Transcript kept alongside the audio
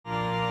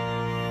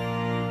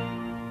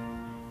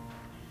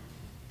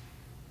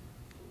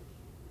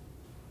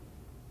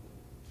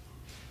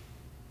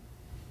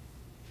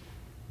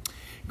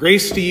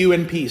Grace to you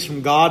and peace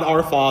from God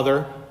our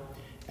Father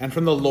and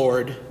from the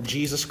Lord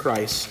Jesus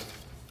Christ.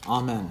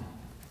 Amen.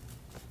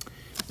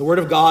 The word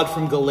of God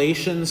from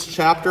Galatians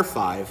chapter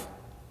 5.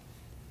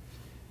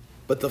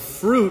 But the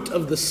fruit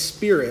of the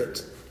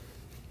Spirit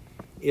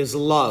is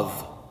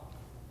love,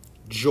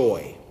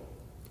 joy,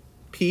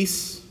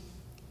 peace,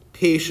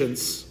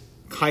 patience,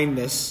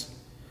 kindness,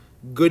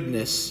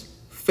 goodness,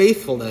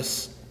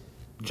 faithfulness,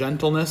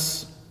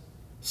 gentleness,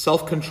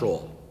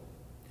 self-control.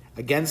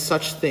 Against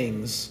such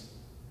things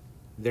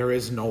there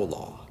is no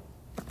law.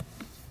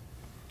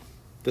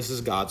 This is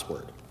God's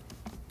word.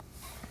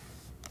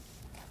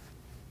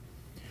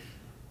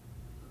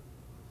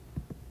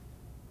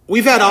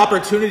 We've had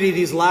opportunity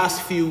these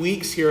last few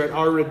weeks here at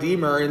Our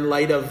Redeemer in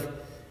light of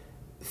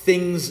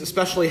things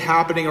especially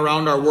happening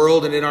around our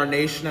world and in our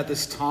nation at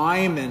this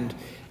time, and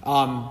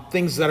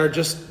things that are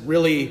just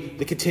really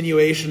the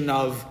continuation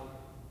of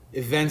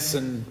events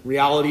and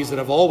realities that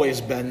have always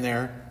been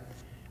there.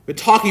 We're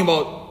talking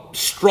about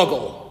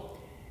struggle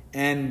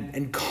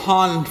and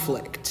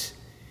conflict.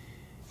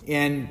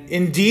 And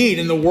indeed,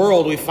 in the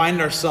world, we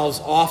find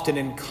ourselves often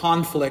in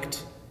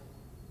conflict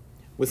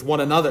with one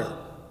another.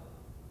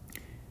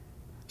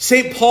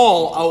 St.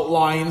 Paul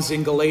outlines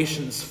in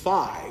Galatians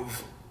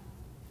 5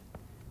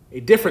 a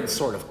different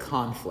sort of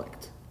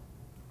conflict.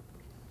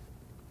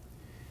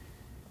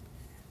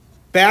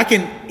 Back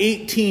in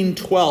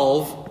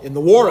 1812, in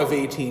the War of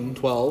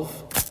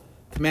 1812,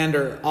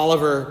 Commander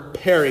Oliver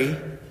Perry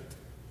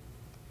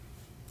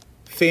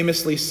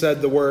famously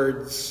said the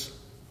words,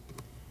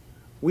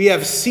 "We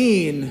have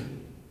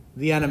seen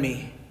the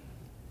enemy,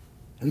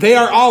 and they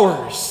are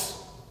ours."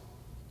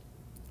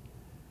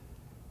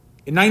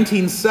 In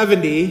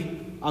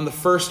 1970, on the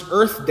first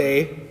Earth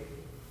Day,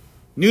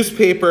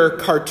 newspaper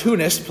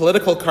cartoonist,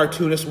 political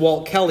cartoonist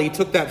Walt Kelly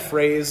took that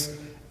phrase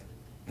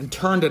and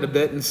turned it a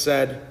bit and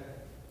said,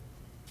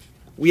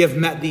 "We have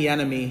met the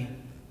enemy,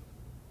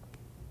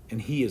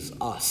 and he is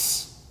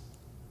us."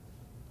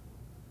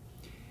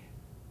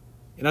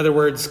 In other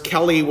words,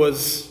 Kelly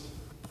was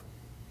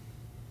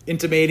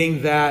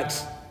intimating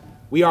that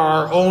we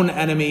are our own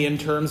enemy in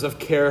terms of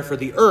care for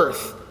the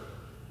earth.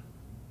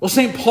 Well,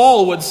 St.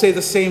 Paul would say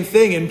the same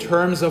thing in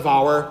terms of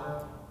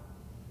our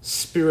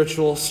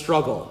spiritual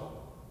struggle.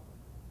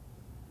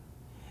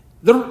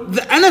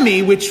 The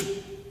enemy which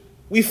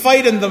we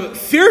fight in the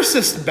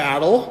fiercest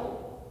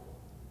battle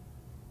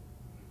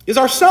is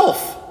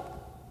ourself.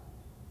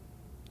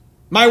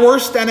 My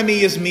worst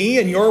enemy is me,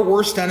 and your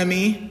worst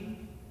enemy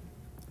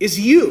is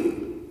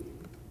you.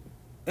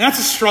 And that's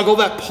a struggle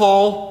that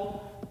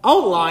Paul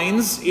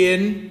outlines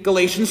in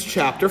Galatians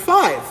chapter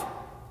 5.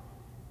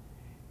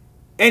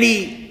 And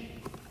he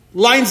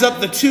lines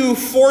up the two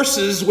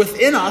forces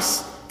within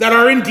us that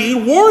are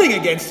indeed warring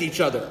against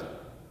each other: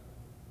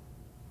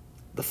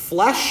 the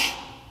flesh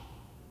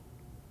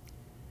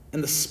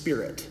and the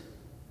spirit.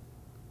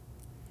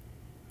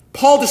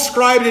 Paul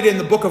described it in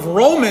the book of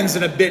Romans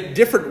in a bit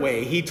different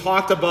way. He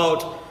talked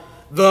about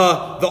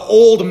the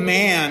old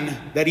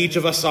man that each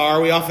of us are.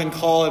 We often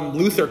call him,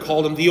 Luther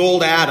called him the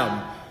old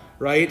Adam,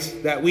 right?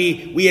 That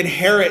we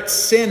inherit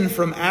sin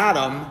from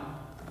Adam,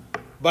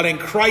 but in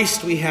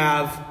Christ we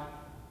have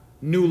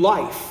new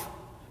life.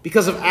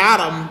 Because of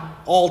Adam,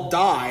 all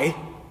die,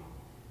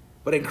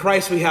 but in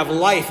Christ we have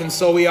life. And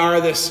so we are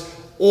this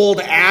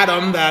old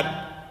Adam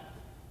that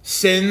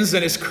sins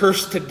and is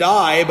cursed to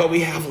die, but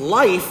we have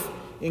life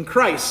in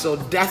Christ. So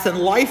death and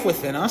life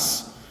within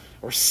us,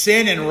 or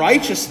sin and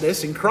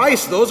righteousness in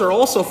Christ, those are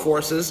also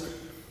forces.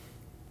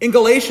 In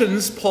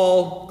Galatians,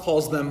 Paul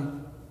calls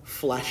them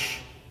flesh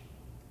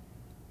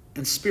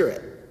and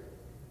spirit.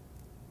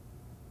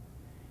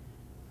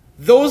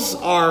 Those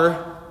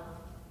are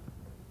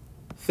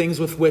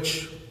things with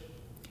which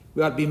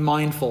we ought to be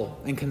mindful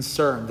and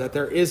concerned, that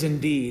there is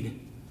indeed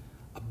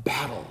a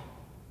battle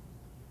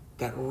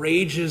that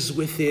rages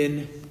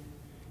within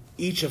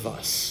each of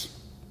us.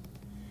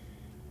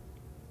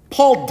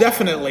 Paul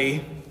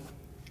definitely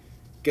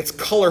gets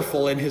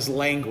colorful in his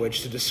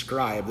language to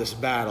describe this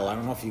battle. I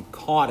don't know if you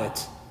caught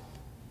it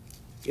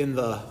in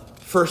the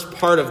first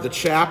part of the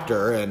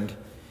chapter, and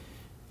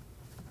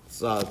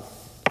it's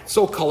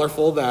so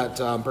colorful that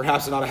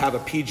perhaps it ought to have a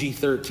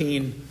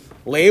PG-13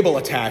 label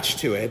attached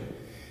to it.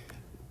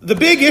 The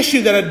big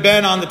issue that had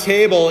been on the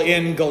table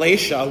in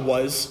Galatia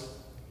was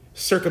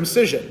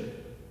circumcision.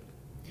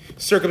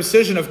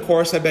 Circumcision, of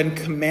course, had been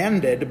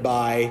commanded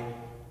by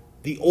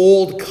the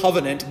old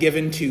covenant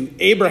given to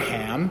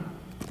Abraham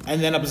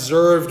and then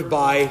observed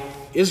by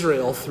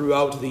Israel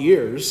throughout the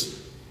years.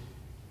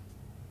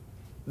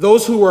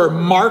 Those who were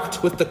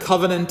marked with the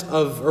covenant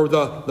of, or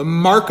the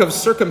mark of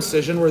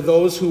circumcision, were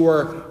those who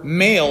were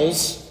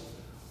males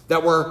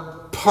that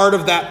were part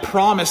of that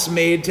promise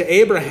made to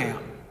Abraham.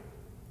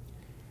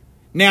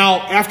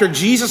 Now, after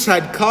Jesus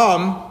had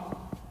come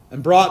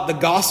and brought the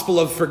gospel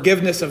of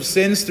forgiveness of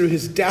sins through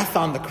his death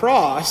on the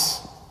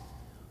cross,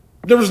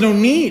 there was no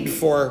need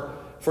for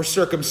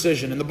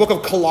circumcision. In the book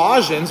of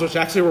Colossians, which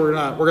actually we're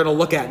going to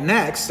look at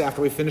next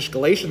after we finish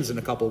Galatians in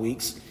a couple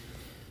weeks,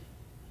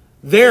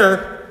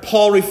 there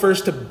Paul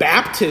refers to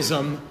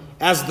baptism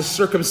as the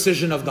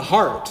circumcision of the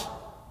heart.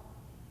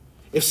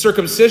 If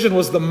circumcision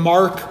was the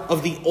mark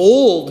of the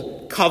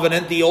old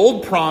covenant, the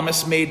old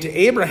promise made to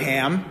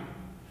Abraham,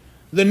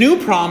 the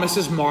new promise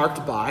is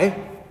marked by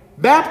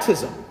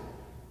baptism.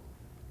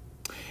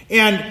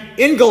 And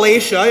in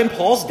Galatia, in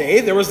Paul's day,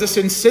 there was this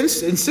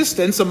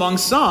insistence among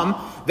some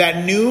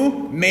that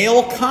new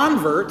male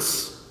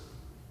converts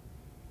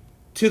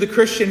to the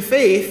Christian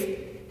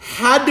faith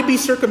had to be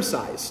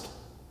circumcised,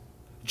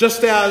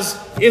 just as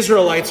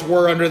Israelites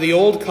were under the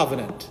old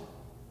covenant.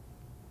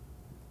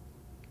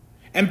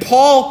 And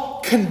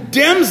Paul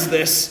condemns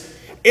this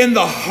in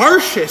the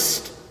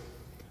harshest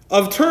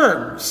of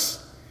terms.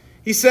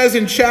 He says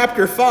in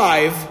chapter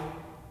 5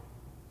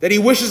 that he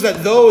wishes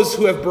that those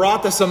who have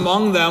brought this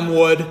among them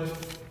would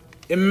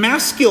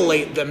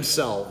emasculate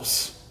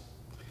themselves.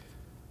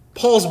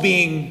 Paul's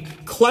being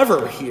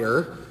clever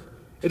here.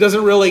 It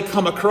doesn't really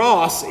come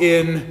across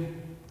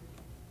in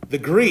the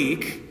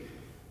Greek,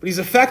 but he's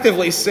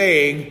effectively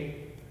saying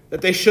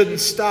that they shouldn't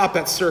stop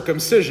at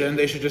circumcision.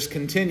 They should just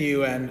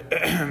continue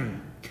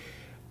and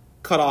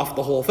cut off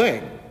the whole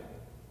thing.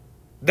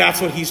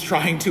 That's what he's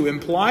trying to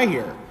imply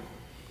here.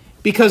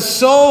 Because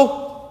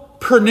so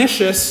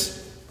pernicious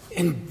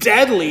and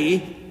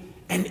deadly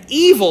and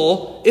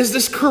evil is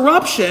this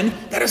corruption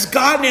that has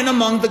gotten in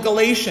among the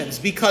Galatians,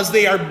 because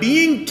they are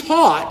being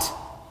taught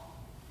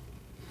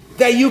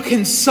that you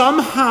can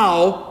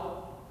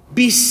somehow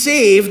be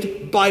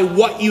saved by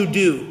what you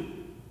do,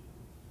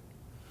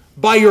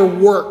 by your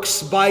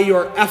works, by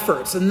your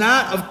efforts. And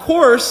that, of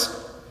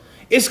course,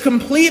 is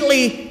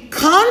completely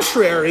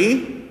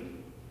contrary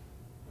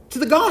to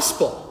the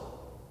gospel.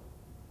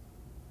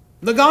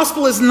 The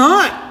gospel is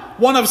not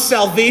one of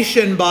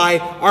salvation by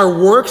our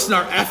works and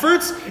our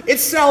efforts.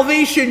 It's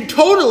salvation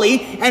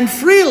totally and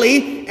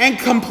freely and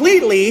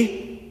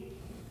completely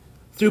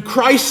through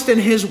Christ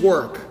and his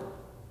work.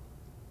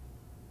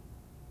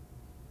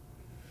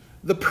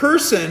 The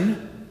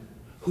person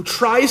who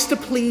tries to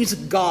please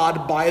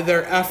God by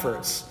their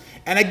efforts.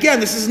 And again,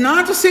 this is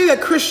not to say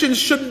that Christians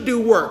shouldn't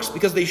do works,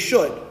 because they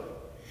should.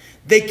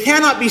 They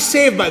cannot be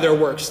saved by their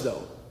works,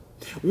 though.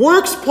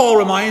 Works, Paul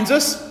reminds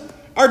us,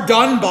 are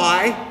done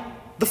by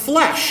the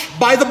flesh,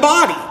 by the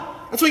body.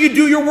 That's what you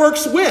do your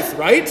works with,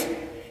 right?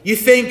 You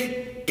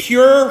think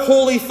pure,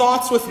 holy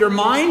thoughts with your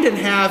mind and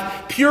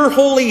have pure,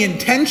 holy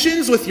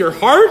intentions with your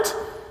heart,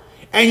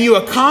 and you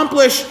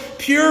accomplish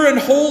pure and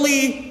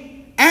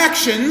holy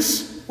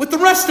actions with the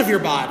rest of your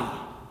body.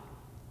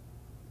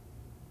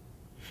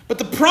 But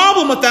the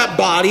problem with that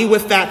body,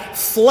 with that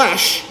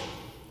flesh,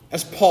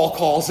 as Paul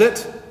calls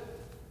it,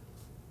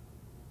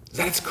 is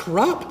that it's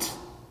corrupt.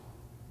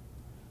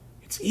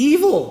 It's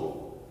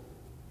evil.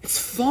 It's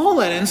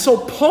fallen. And so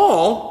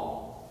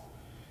Paul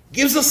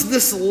gives us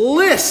this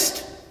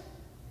list,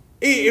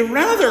 a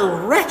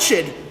rather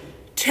wretched,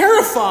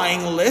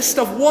 terrifying list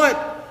of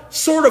what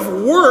sort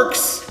of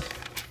works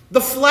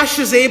the flesh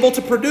is able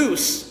to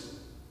produce.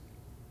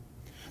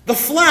 The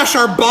flesh,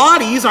 our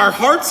bodies, our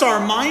hearts, our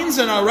minds,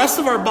 and the rest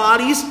of our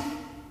bodies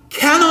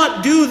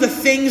cannot do the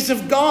things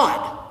of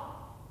God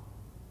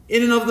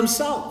in and of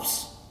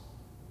themselves.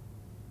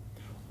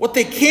 What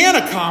they can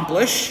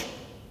accomplish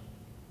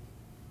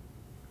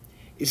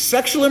is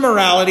sexual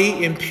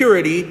immorality,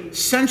 impurity,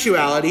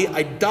 sensuality,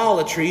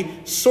 idolatry,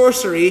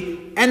 sorcery,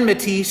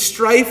 enmity,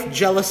 strife,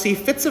 jealousy,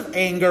 fits of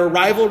anger,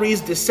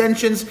 rivalries,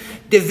 dissensions,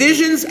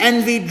 divisions,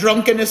 envy,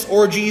 drunkenness,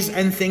 orgies,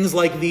 and things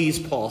like these,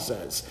 Paul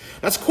says.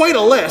 That's quite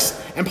a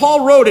list, and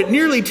Paul wrote it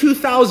nearly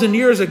 2,000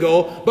 years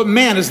ago, but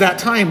man, is that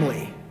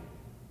timely.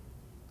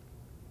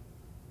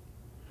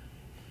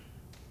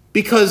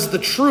 Because the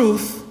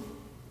truth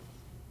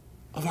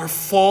of our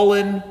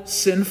fallen,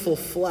 sinful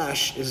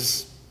flesh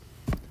is,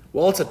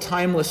 well, it's a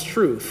timeless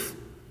truth.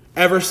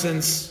 Ever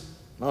since,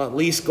 well, at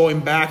least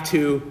going back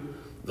to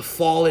the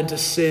fall into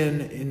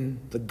sin in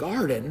the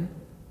garden,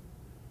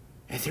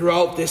 and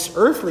throughout this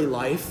earthly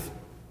life,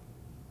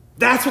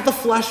 that's what the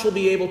flesh will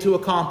be able to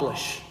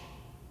accomplish.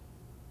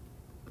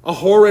 A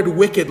horrid,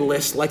 wicked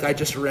list like I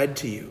just read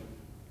to you.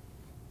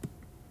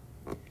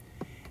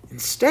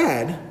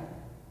 Instead,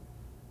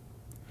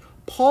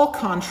 Paul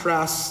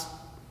contrasts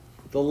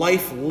the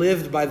life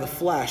lived by the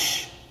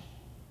flesh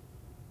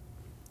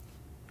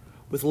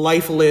with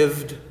life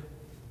lived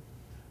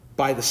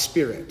by the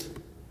Spirit.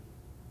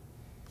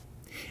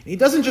 And he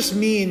doesn't just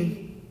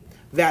mean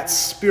that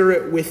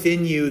spirit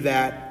within you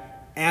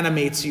that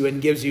animates you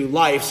and gives you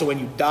life, so when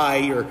you die,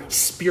 your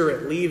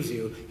spirit leaves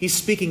you. He's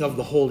speaking of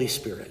the Holy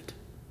Spirit.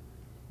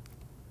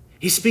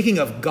 He's speaking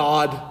of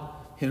God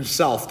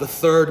himself, the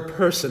third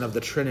person of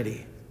the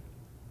Trinity.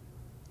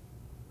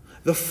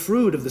 The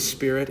fruit of the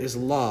Spirit is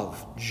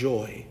love,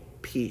 joy,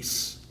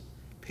 peace,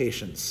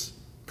 patience,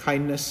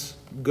 kindness,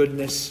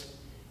 goodness,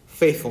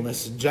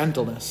 faithfulness,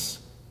 gentleness,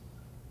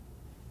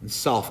 and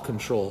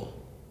self-control.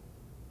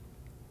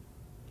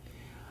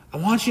 I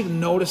want you to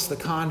notice the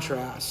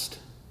contrast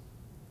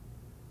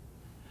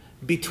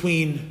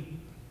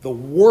between the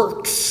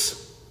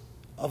works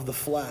of the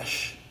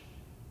flesh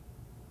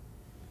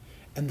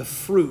and the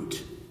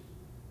fruit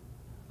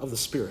of the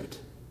Spirit.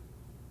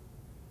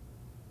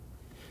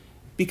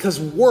 Because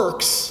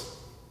works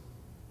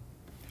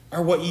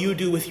are what you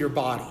do with your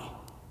body.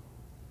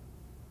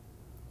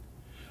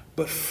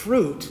 But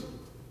fruit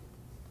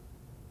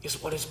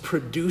is what is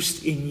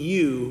produced in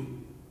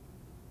you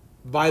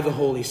by the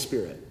Holy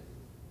Spirit.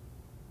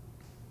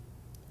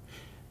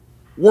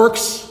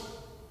 Works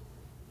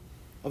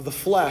of the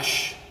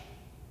flesh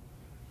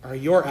are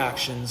your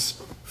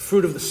actions.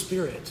 Fruit of the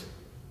Spirit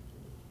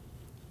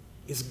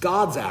is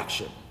God's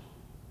action.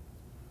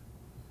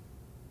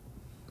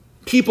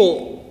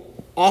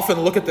 People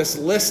often look at this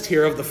list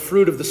here of the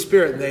fruit of the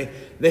Spirit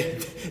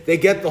and they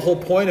get the whole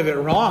point of it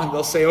wrong.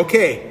 They'll say,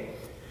 okay,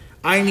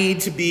 I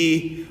need to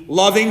be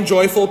loving,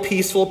 joyful,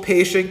 peaceful,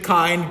 patient,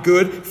 kind,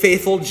 good,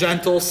 faithful,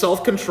 gentle,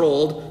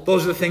 self-controlled.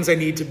 Those are the things I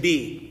need to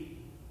be.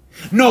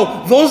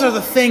 No, those are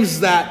the things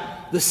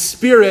that the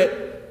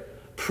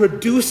Spirit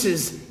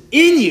produces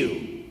in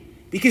you,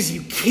 because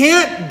you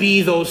can't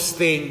be those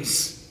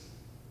things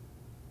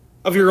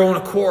of your own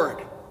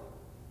accord.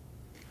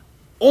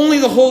 Only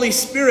the Holy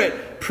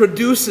Spirit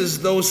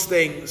produces those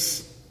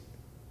things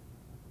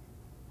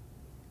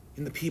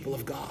in the people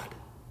of God.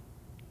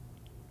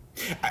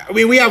 I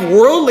mean, we have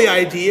worldly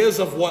ideas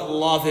of what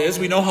love is.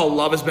 We know how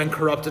love has been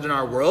corrupted in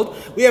our world.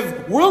 We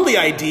have worldly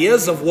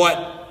ideas of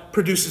what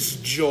produces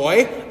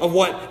joy, of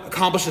what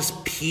accomplishes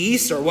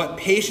peace, or what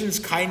patience,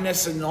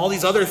 kindness, and all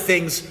these other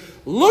things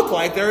look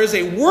like. There is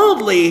a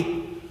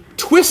worldly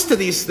twist to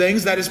these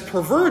things that is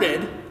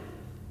perverted,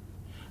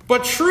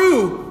 but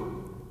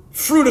true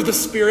fruit of the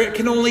Spirit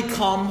can only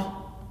come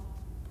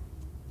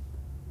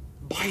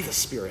by the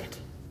Spirit.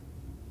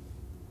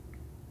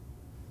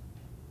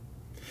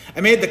 I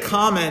made the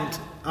comment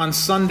on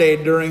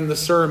Sunday during the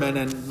sermon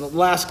and the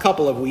last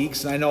couple of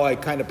weeks, and I know I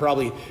kind of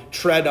probably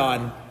tread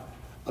on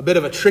a bit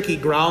of a tricky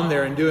ground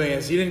there in doing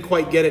it. So you didn't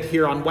quite get it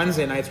here on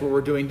Wednesday nights where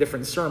we're doing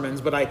different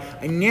sermons, but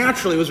I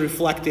naturally was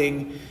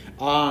reflecting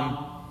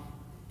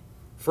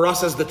for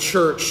us as the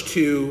church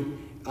to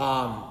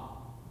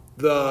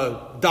the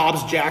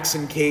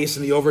Dobbs-Jackson case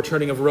and the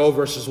overturning of Roe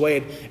versus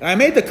Wade. And I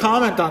made the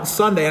comment on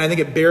Sunday, and I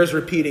think it bears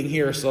repeating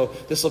here, so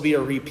this will be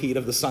a repeat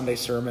of the Sunday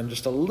sermon,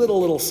 just a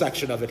little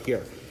section of it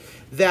here.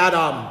 That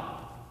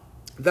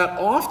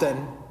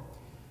often,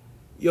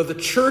 the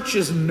church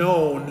is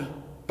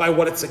known by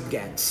what it's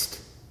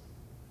against,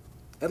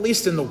 at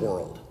least in the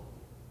world.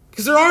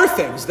 Because there are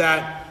things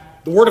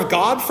that the Word of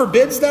God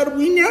forbids that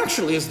we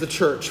naturally as the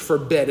church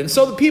forbid. And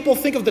so the people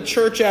think of the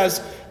church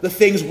as the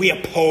things we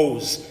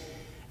oppose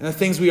and the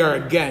things we are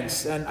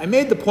against. And I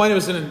made the point, it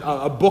was in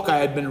a book I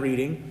had been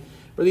reading,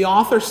 where the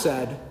author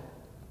said,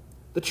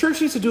 the church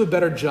needs to do a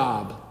better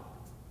job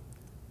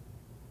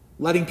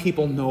letting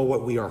people know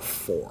what we are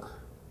for.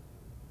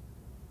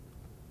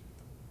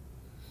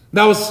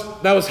 That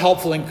was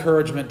helpful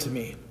encouragement to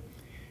me.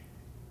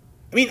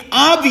 I mean,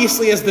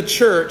 obviously as the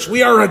church,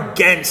 we are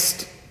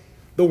against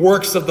the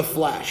works of the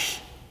flesh.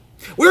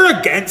 We're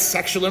against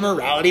sexual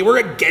immorality. We're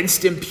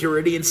against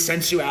impurity and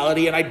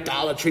sensuality and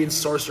idolatry and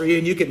sorcery.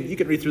 And you can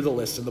read through the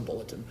list in the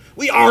bulletin.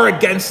 We are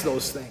against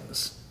those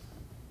things.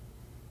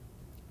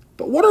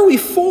 But what are we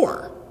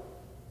for?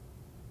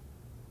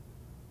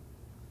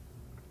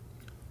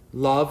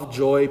 Love,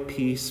 joy,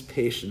 peace,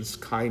 patience,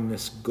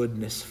 kindness,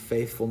 goodness,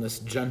 faithfulness,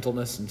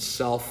 gentleness, and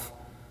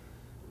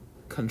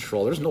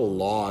self-control. There's no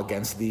law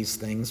against these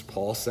things,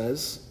 Paul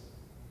says,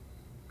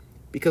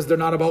 because they're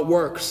not about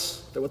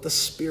works. They're what the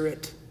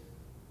Spirit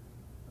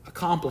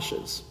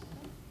accomplishes.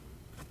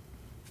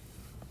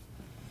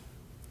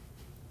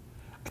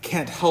 I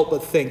can't help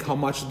but think how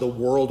much the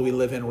world we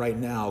live in right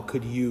now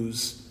could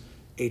use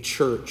a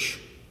church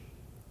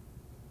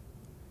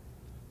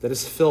that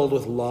is filled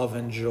with love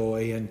and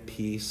joy and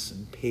peace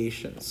and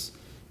patience,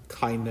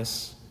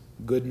 kindness,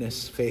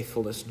 goodness,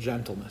 faithfulness,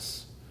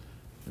 gentleness,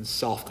 and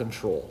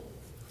self-control.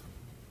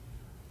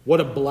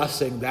 What a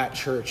blessing that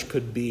church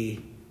could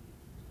be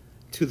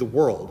to the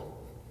world.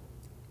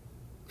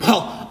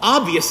 Well,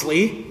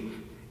 obviously,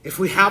 if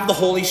we have the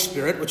Holy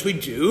Spirit, which we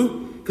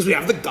do, because we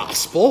have the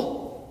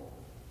gospel,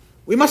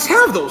 we must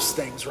have those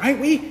things, right?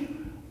 We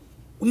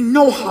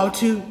know how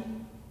to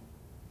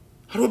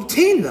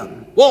obtain them.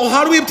 Well,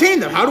 how do we obtain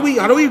them? How do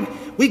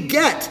we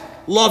get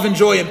love and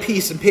joy and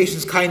peace and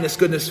patience, kindness,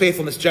 goodness,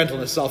 faithfulness,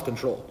 gentleness,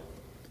 self-control?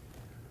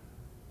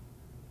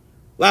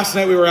 Last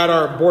night we were at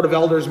our Board of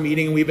Elders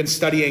meeting, and we've been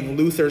studying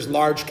Luther's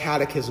Large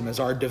Catechism as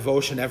our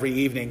devotion every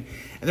evening.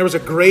 And there was a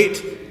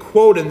great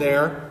quote in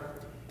there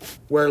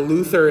where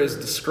Luther is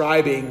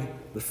describing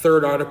the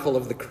third article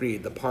of the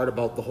Creed, the part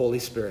about the Holy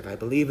Spirit. I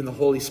believe in the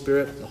Holy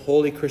Spirit, the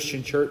Holy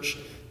Christian Church,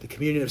 the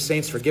communion of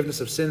saints, forgiveness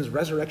of sins,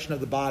 resurrection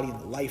of the body, and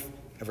the life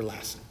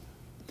everlasting.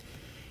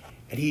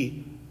 And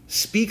he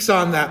speaks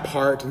on that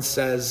part and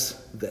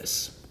says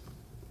this: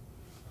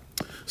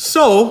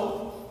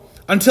 so,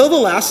 until the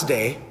last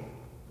day,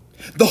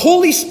 the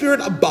Holy Spirit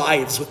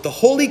abides with the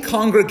holy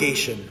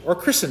congregation, or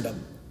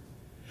Christendom.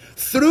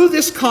 Through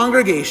this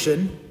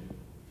congregation,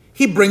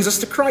 he brings us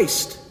to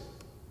Christ.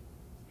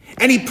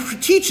 And he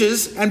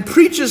teaches and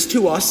preaches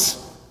to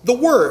us the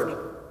Word.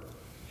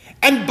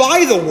 And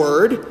by the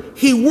word,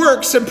 he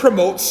works and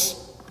promotes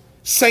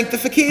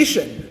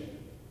sanctification,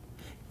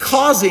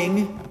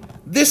 causing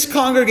this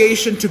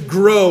congregation to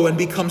grow and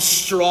become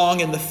strong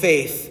in the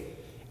faith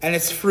and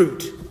its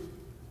fruit,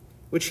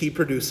 which he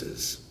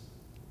produces.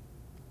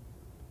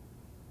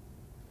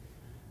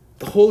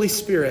 The Holy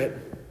Spirit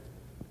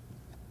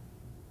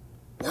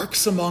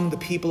works among the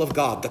people of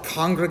God, the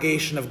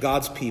congregation of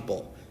God's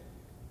people.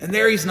 And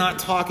there he's not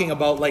talking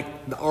about like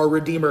our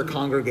Redeemer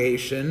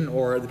congregation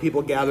or the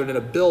people gathered in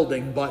a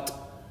building, but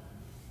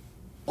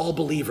all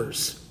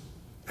believers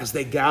as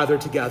they gather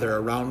together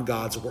around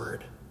God's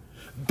word.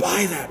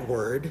 By that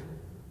word,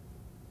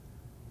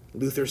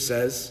 Luther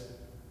says,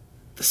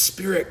 the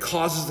Spirit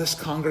causes this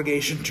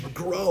congregation to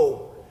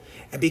grow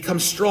and become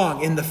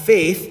strong in the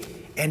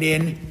faith and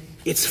in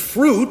its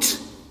fruit,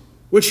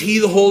 which he,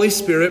 the Holy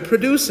Spirit,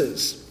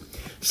 produces.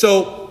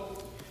 So,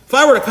 if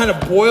I were to kind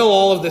of boil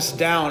all of this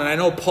down, and I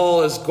know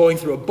Paul is going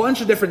through a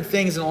bunch of different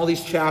things in all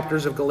these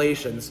chapters of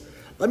Galatians,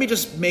 let me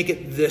just make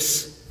it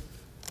this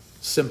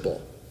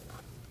simple.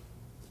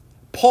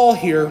 Paul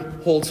here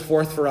holds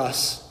forth for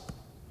us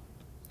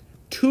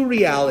two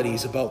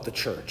realities about the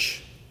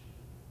church.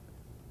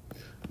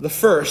 The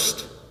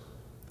first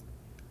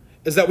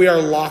is that we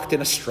are locked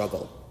in a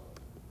struggle.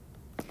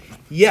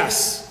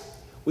 Yes,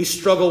 we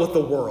struggle with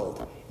the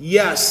world.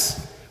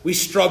 Yes, we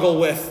struggle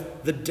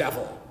with the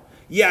devil.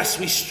 Yes,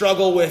 we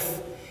struggle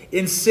with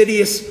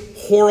insidious,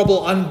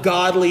 horrible,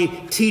 ungodly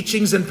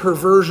teachings and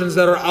perversions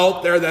that are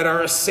out there that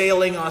are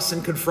assailing us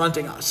and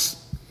confronting us.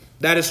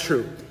 That is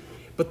true.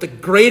 But the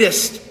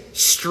greatest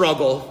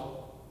struggle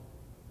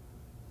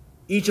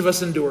each of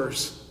us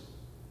endures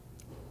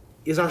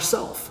is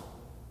ourself,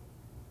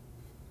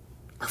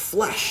 our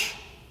flesh,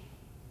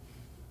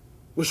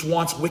 which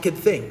wants wicked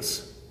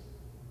things.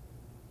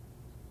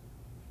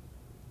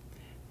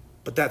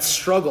 But that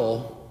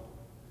struggle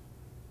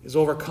is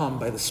overcome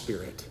by the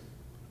Spirit.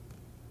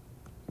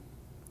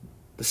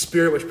 The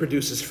Spirit which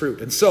produces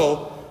fruit. And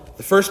so,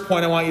 the first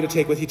point I want you to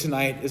take with you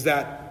tonight is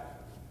that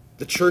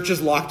the church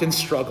is locked in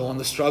struggle, and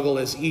the struggle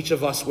is each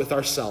of us with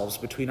ourselves,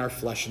 between our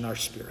flesh and our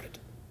spirit.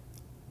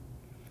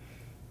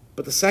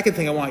 But the second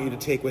thing I want you to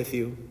take with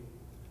you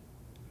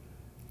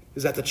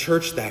is that the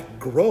church that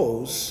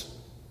grows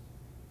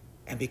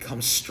and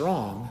becomes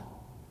strong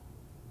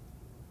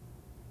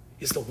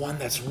is the one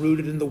that's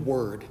rooted in the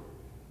Word,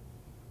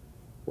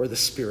 where the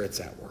Spirit's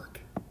at work.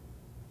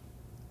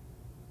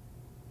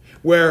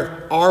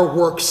 Where our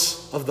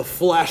works of the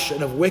flesh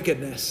and of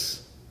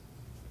wickedness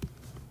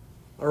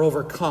are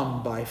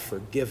overcome by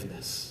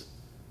forgiveness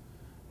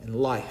and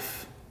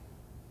life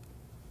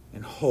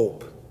and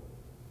hope.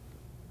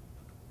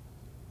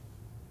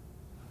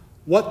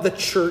 What the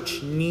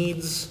church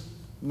needs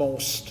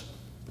most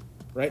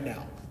right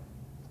now,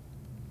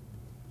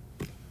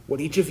 what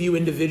each of you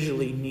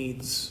individually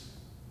needs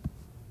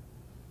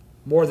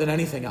more than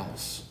anything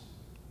else,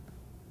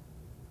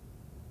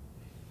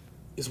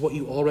 is what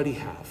you already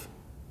have.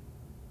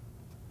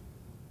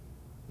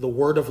 The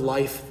word of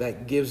life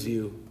that gives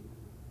you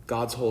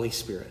God's Holy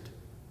Spirit.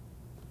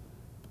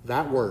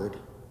 That word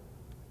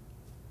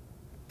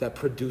that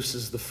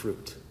produces the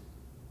fruit.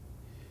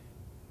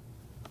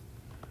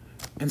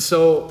 And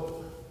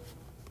so,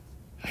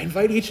 I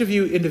invite each of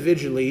you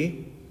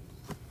individually,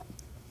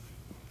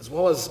 as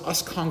well as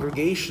us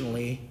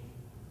congregationally,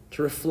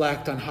 to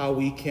reflect on how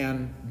we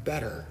can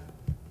better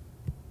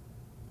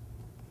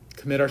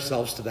commit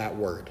ourselves to that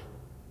word.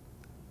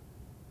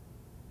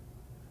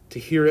 To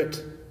hear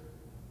it,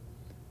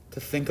 to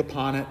think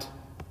upon it,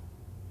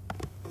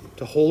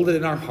 to hold it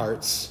in our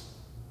hearts,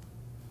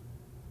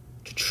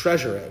 to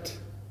treasure it,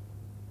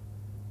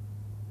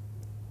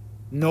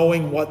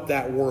 knowing what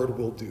that word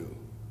will do,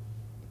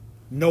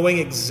 knowing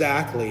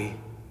exactly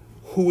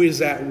who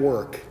is at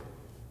work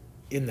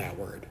in that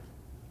word.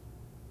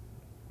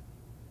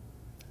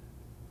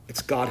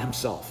 It's God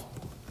himself.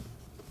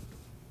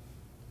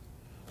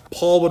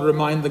 Paul would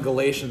remind the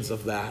Galatians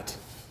of that.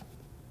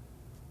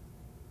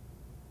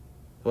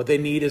 What they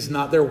need is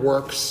not their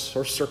works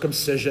or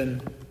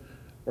circumcision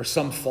or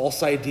some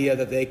false idea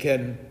that they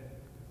can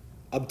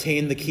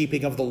obtain the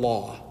keeping of the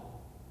law.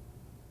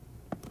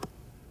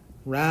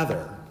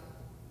 Rather,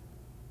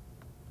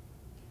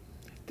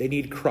 they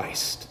need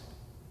Christ,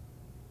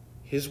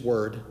 his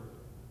word,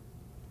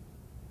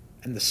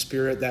 and the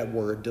Spirit that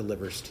word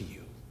delivers to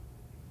you.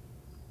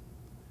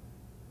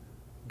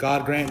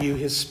 God grant you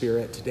his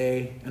Spirit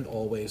today and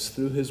always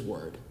through his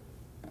word,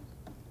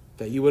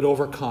 that you would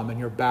overcome in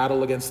your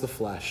battle against the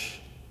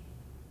flesh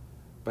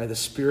by the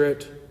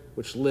Spirit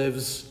which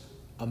lives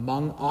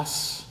among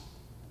us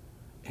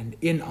and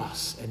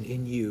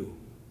in you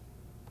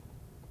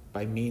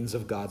by means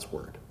of God's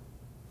word.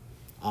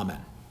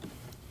 Amen.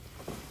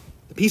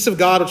 The peace of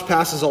God which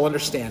passes all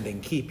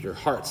understanding, keep your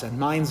hearts and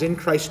minds in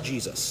Christ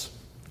Jesus.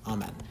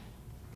 Amen.